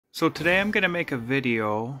So today I'm going to make a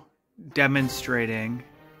video demonstrating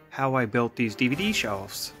how I built these DVD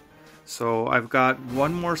shelves. So I've got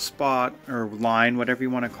one more spot or line, whatever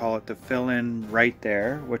you want to call it, to fill in right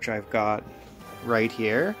there, which I've got right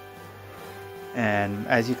here. And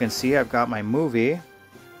as you can see, I've got my movie.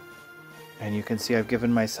 And you can see I've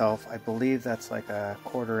given myself, I believe that's like a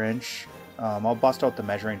 1/4 inch. I'll bust out the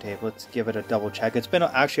measuring tape. Let's give it a double check. It's been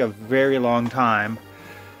actually a very long time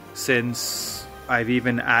since I've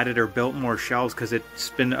even added or built more shelves, because it's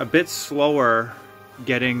been a bit slower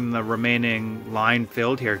getting the remaining line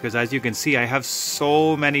filled here, because as you can see I have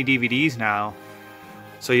so many DVDs now,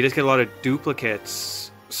 so you just get a lot of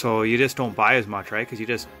duplicates, so you just don't buy as much, right?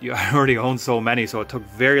 Because you already own so many. So it took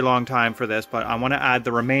a very long time for this, but I want to add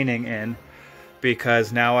the remaining in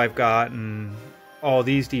because now I've gotten all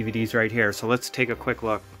these DVDs right here. So let's take a quick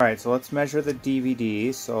look. All right, so let's measure the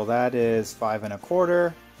DVDs. So that is 5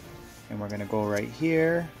 1/4. And we're gonna go right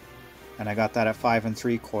here, and I got that at 5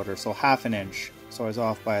 3/4, so 1/2 inch. So I was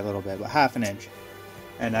off by a little bit, but 1/2 inch.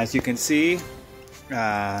 And as you can see,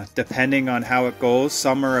 depending on how it goes,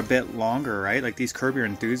 some are a bit longer, right? Like these Curb Your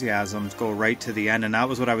Enthusiasms go right to the end, and that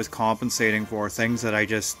was what I was compensating for, things that I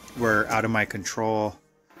just were out of my control,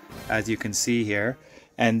 as you can see here.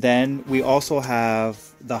 And then we also have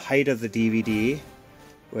the height of the DVD,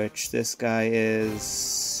 which this guy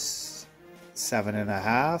is 7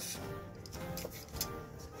 1/2.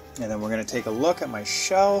 And then we're going to take a look at my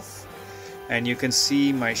shelf, and you can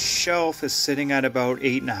see my shelf is sitting at about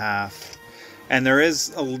 8 1/2. And there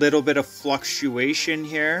is a little bit of fluctuation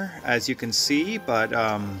here, as you can see, but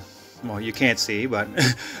well, you can't see, but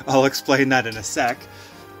I'll explain that in a sec.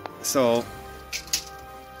 So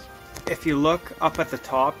if you look up at the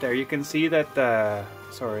top there, you can see that the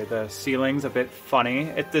ceiling's a bit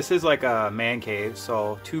funny. This is like a man cave,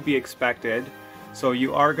 so to be expected. So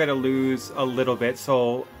you are going to lose a little bit.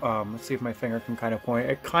 So let's see if my finger can kind of point.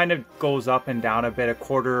 It kind of goes up and down a bit,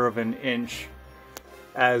 1/4 of an inch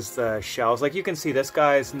as the shelves. Like you can see, this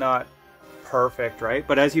guy's not perfect, right?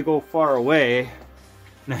 But as you go far away,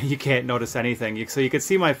 now you can't notice anything. So you can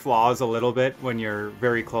see my flaws a little bit when you're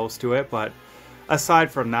very close to it. But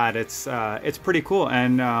aside from that, it's pretty cool.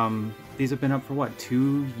 And these have been up for what,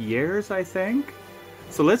 2 years, I think?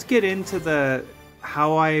 So let's get into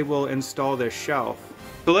how I will install this shelf.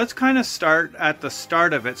 So let's kind of start at the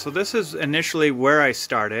start of it. So this is initially where I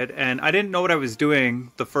started, and I didn't know what I was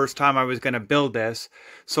doing the first time I was going to build this.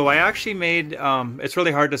 So I actually made, it's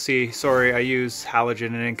really hard to see, sorry, I use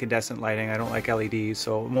halogen and incandescent lighting. I don't like LEDs,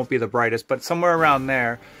 so it won't be the brightest, but somewhere around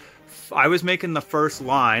there, I was making the first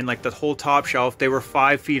line, like the whole top shelf, they were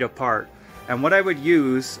 5 feet apart. And what I would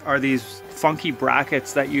use are these funky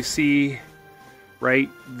brackets that you see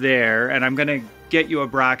right there, and I'm gonna get you a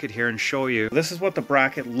bracket here and show you. This is what the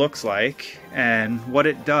bracket looks like, and what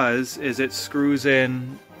it does is it screws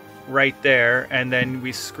in right there, and then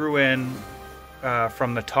we screw in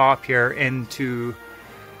from the top here into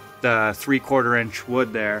the 3/4 inch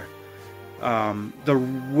wood there. The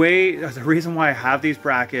reason why I have these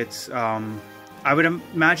brackets, I would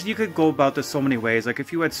imagine you could go about this so many ways. Like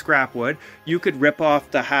if you had scrap wood, you could rip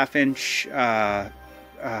off the 1/2 inch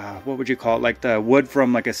what would you call it, like the wood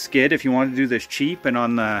from like a skid, if you wanted to do this cheap and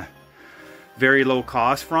on the very low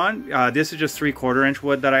cost front. This is just 3/4 inch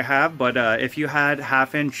wood that I have, but if you had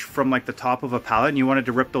 1/2 inch from like the top of a pallet and you wanted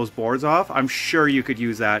to rip those boards off, I'm sure you could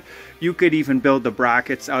use that. You could even build the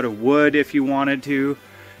brackets out of wood if you wanted to.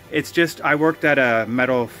 It's just, I worked at a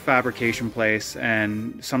metal fabrication place,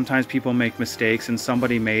 and sometimes people make mistakes, and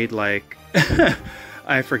somebody made like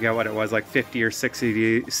I forget what it was, like 50 or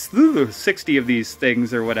 60 of these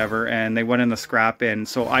things or whatever, and they went in the scrap bin.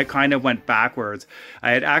 So I kind of went backwards.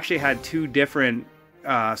 I had actually had 2 different,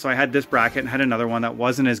 so I had this bracket and had another one that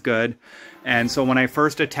wasn't as good. And so when I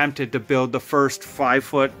first attempted to build the first 5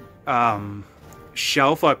 foot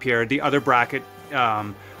shelf up here, the other bracket,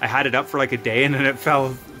 I had it up for like a day and then it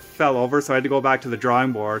fell over, so I had to go back to the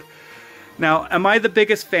drawing board. Now, am I the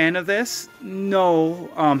biggest fan of this? No.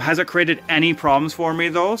 Has it created any problems for me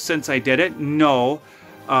though since I did it? No.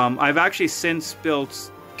 I've actually since built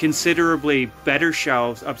considerably better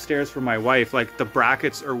shelves upstairs for my wife. Like the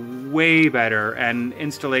brackets are way better, and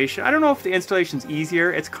installation, I don't know if the installation's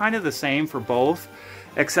easier. It's kind of the same for both,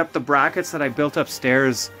 except the brackets that I built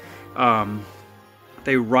upstairs,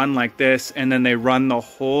 they run like this, and then they run the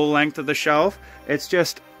whole length of the shelf. It's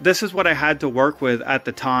just, this is what I had to work with at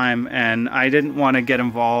the time, and I didn't want to get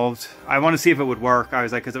involved. I want to see if it would work. I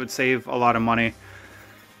was like, because it would save a lot of money.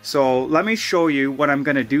 So let me show you what I'm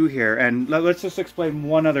going to do here, and let's just explain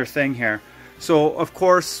one other thing here. So of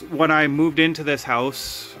course, when I moved into this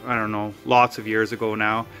house, I don't know, lots of years ago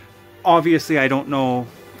now, obviously I don't know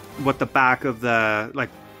what the back of the, like,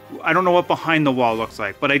 I don't know what behind the wall looks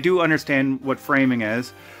like, but I do understand what framing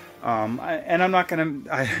is. And I'm not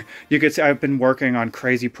gonna, you could see I've been working on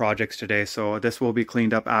crazy projects today, so this will be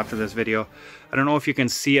cleaned up after this video. I don't know if you can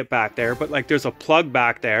see it back there, but like there's a plug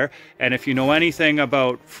back there, and if you know anything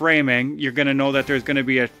about framing, you're gonna know that there's gonna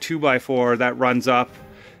be a 2x4 that runs up,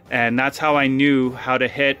 and that's how I knew how to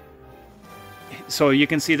hit. So you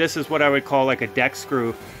can see this is what I would call like a deck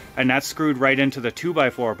screw, and that's screwed right into the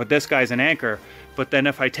 2x4, but this guy's an anchor. But then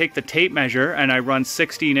if I take the tape measure and I run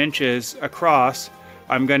 16 inches across,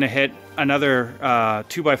 I'm going to hit another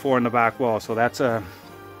 2x4 in the back wall. So that's a,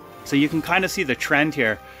 so you can kind of see the trend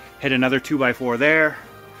here. Hit another 2x4 there.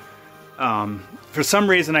 For some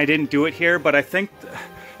reason I didn't do it here, but I think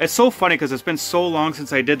it's so funny because it's been so long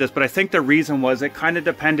since I did this, but I think the reason was it kind of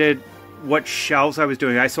depended what shelves I was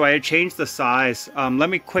doing. So I had changed the size. Let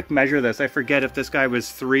me quick measure this. I forget if this guy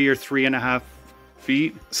was 3 or 3.5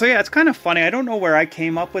 feet. So yeah, it's kind of funny. I don't know where I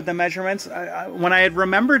came up with the measurements. When I had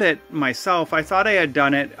remembered it myself, I thought I had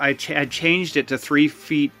done it. I had changed it to 3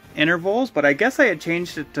 feet intervals, but I guess I had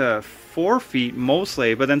changed it to 4 feet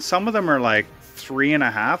mostly, but then some of them are like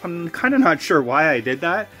 3.5. I'm kind of not sure why I did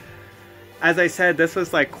that. As I said, this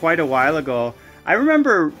was like quite a while ago. I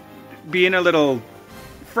remember being a little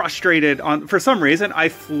frustrated on, for some reason I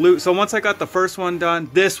flew. So once I got the first one done,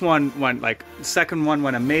 this one went like, second one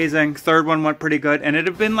went amazing, third one went pretty good, and it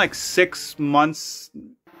had been like 6 months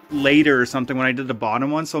later or something when I did the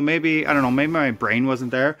bottom one. So maybe, I don't know, maybe my brain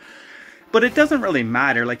wasn't there, but it doesn't really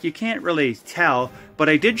matter. Like you can't really tell, but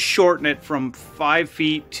I did shorten it from 5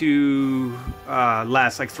 feet to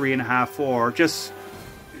less, like 3.5, 4, just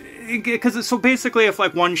because so basically if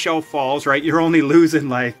like one shelf falls, right, you're only losing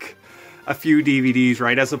like a few DVDs,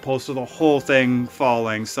 right, as opposed to the whole thing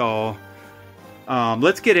falling. So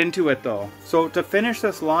let's get into it though. So to finish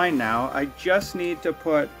this line now, I just need to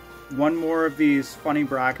put one more of these funny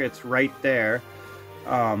brackets right there.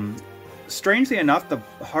 Strangely enough, the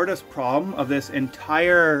hardest problem of this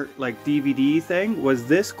entire like DVD thing was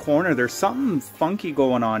this corner. There's something funky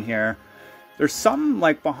going on here. There's something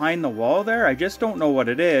like behind the wall there. I just don't know what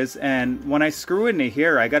it is. And when I screw into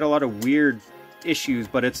here, I got a lot of weird issues,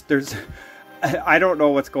 but there's I don't know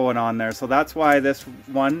what's going on there. So that's why this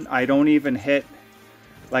one I don't even hit,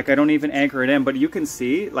 like I don't even anchor it in. But you can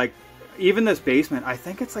see like even this basement, I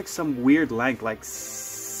think it's like some weird length, like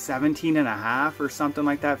 17.5 or something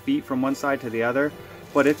like that feet from one side to the other,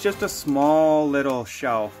 but it's just a small little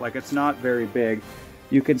shelf, like it's not very big.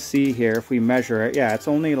 You can see here if we measure it, yeah, it's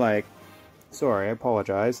only like, sorry, I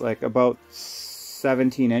apologize, like about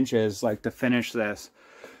 17 inches like to finish this.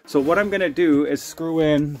 So what I'm gonna do is screw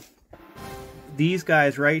in these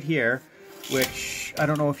guys right here, which I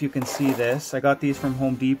don't know if you can see this. I got these from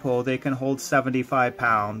Home Depot. They can hold 75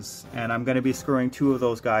 pounds, and I'm gonna be screwing 2 of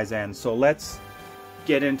those guys in. So let's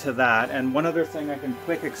get into that. And one other thing I can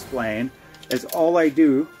quick explain is all I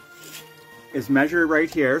do is measure right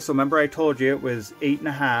here. So remember I told you it was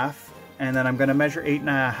 8.5, and then I'm gonna measure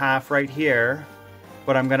 8.5 right here,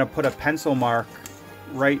 but I'm gonna put a pencil mark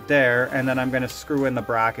right there, and then I'm going to screw in the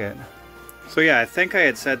bracket. So yeah, I think I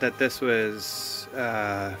had said that this was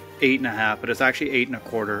 8.5, but it's actually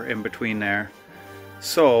 8.25 in between there.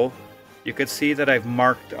 So you could see that I've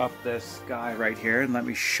marked up this guy right here, and let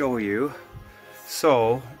me show you.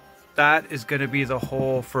 So that is going to be the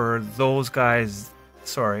hole for those guys.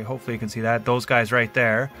 Sorry, hopefully you can see that, those guys right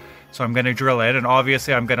there. So I'm going to drill it, and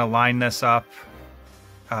obviously I'm going to line this up.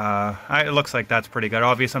 It looks like that's pretty good.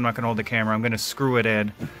 Obviously I'm not going to hold the camera, I'm going to screw it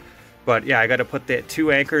in. But yeah, I got to put the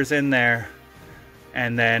 2 anchors in there.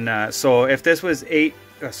 And then, so if this was 8,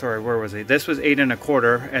 sorry, where was it? This was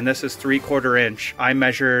 8.25, and this is 3/4 inch. I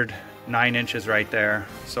measured 9 inches right there.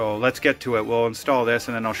 So let's get to it. We'll install this,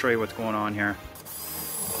 and then I'll show you what's going on here.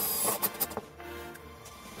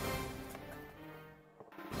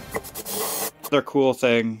 Another cool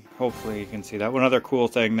thing, hopefully you can see that. One other cool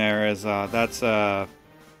thing there is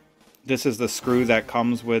this is the screw that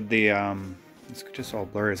comes with the it's just all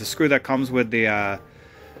blurry. It's a screw that comes with the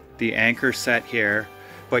anchor set here,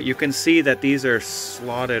 but you can see that these are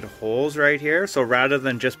slotted holes right here. So rather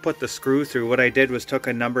than just put the screw through, what I did was took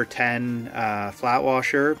a number 10 flat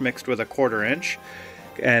washer mixed with a 1/4 inch,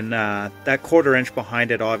 and that 1/4 inch behind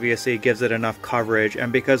it obviously gives it enough coverage,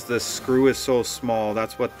 and because the screw is so small,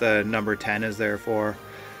 that's what the number 10 is there for.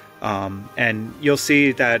 And you'll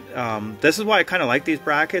see that this is why I kind of like these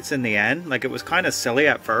brackets in the end. Like, it was kind of silly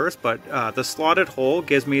at first, but the slotted hole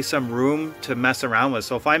gives me some room to mess around with.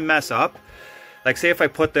 So if I mess up, like say if I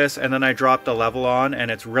put this and then I drop the level on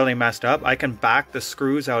and it's really messed up, I can back the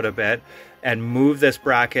screws out a bit and move this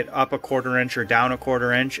bracket up a 1/4 inch or down a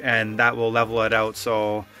 1/4 inch, and that will level it out.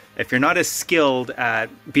 So if you're not as skilled at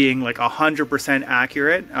being like 100%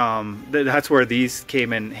 accurate, that's where these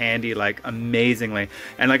came in handy, like amazingly.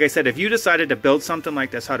 And like I said, if you decided to build something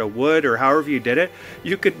like this out of wood or however you did it,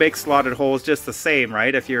 you could make slotted holes just the same,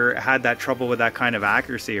 right? If you had that trouble with that kind of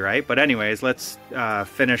accuracy, right? But anyways, let's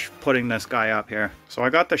finish putting this guy up here. So I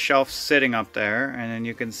got the shelf sitting up there, and then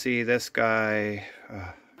you can see this guy,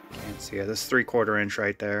 can't see it, this 3/4 inch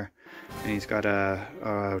right there. And he's got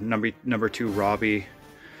a number 2 Robbie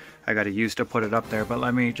I got to use to put it up there. But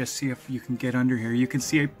let me just see if you can get under here. You can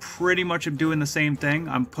see I pretty much am doing the same thing.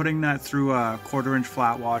 I'm putting that through a 1/4 inch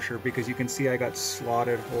flat washer because you can see I got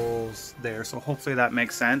slotted holes there. So hopefully that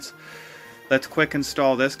makes sense. Let's quick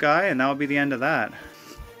install this guy, and that'll be the end of that.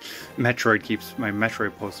 My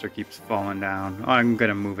Metroid poster keeps falling down. I'm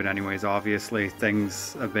gonna move it anyways, obviously.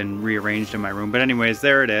 Things have been rearranged in my room. But anyways,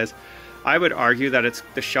 there it is. I would argue that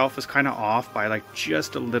the shelf is kind of off by like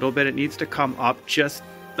just a little bit. It needs to come up just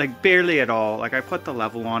like barely at all. Like I put the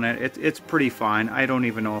level on it. It's pretty fine. I don't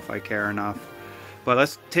even know if I care enough. But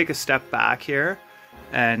let's take a step back here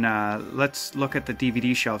and let's look at the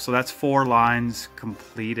DVD shelf. So that's 4 lines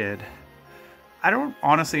completed. I don't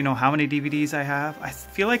honestly know how many DVDs I have. I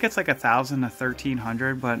feel like it's like 1,000 to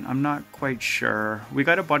 1,300, but I'm not quite sure. We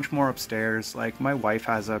got a bunch more upstairs. Like my wife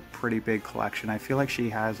has a pretty big collection. I feel like she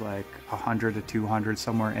has like 100 to 200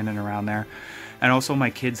 somewhere in and around there. And also my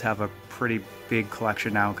kids have a pretty big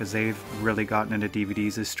collection now because they've really gotten into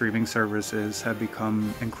DVDs as streaming services have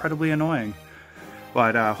become incredibly annoying.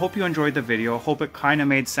 But hope you enjoyed the video. Hope it kind of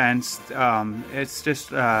made sense. It's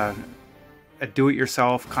just a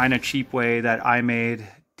do-it-yourself kind of cheap way that I made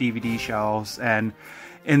DVD shelves. And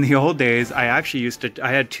in the old days, I actually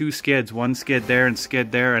I had 2 skids, one skid there and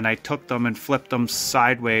skid there, and I took them and flipped them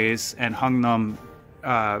sideways and hung them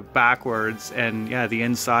backwards. And yeah, the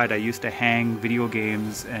inside I used to hang video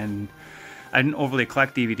games, and I didn't overly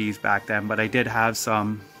collect DVDs back then, but I did have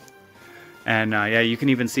some. And yeah, you can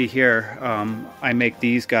even see here, I make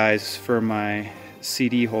these guys for my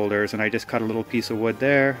CD holders, and I just cut a little piece of wood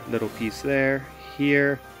there, little piece there,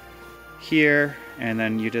 here, and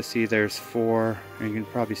then you just see there's 4, and you can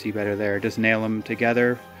probably see better there. Just nail them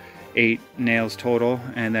together, 8 nails total,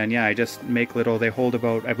 and then yeah, I just make little, they hold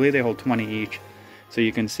about, I believe they hold 20 each. So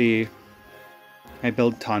you can see I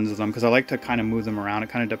build tons of them because I like to kind of move them around. It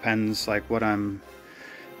kind of depends like what I'm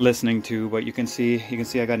listening to, but you can see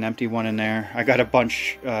I got an empty one in there. I got a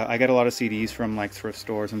bunch, I got a lot of CDs from like thrift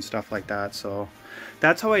stores and stuff like that. So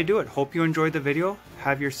that's how I do it. Hope you enjoyed the video.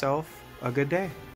 Have yourself a good day.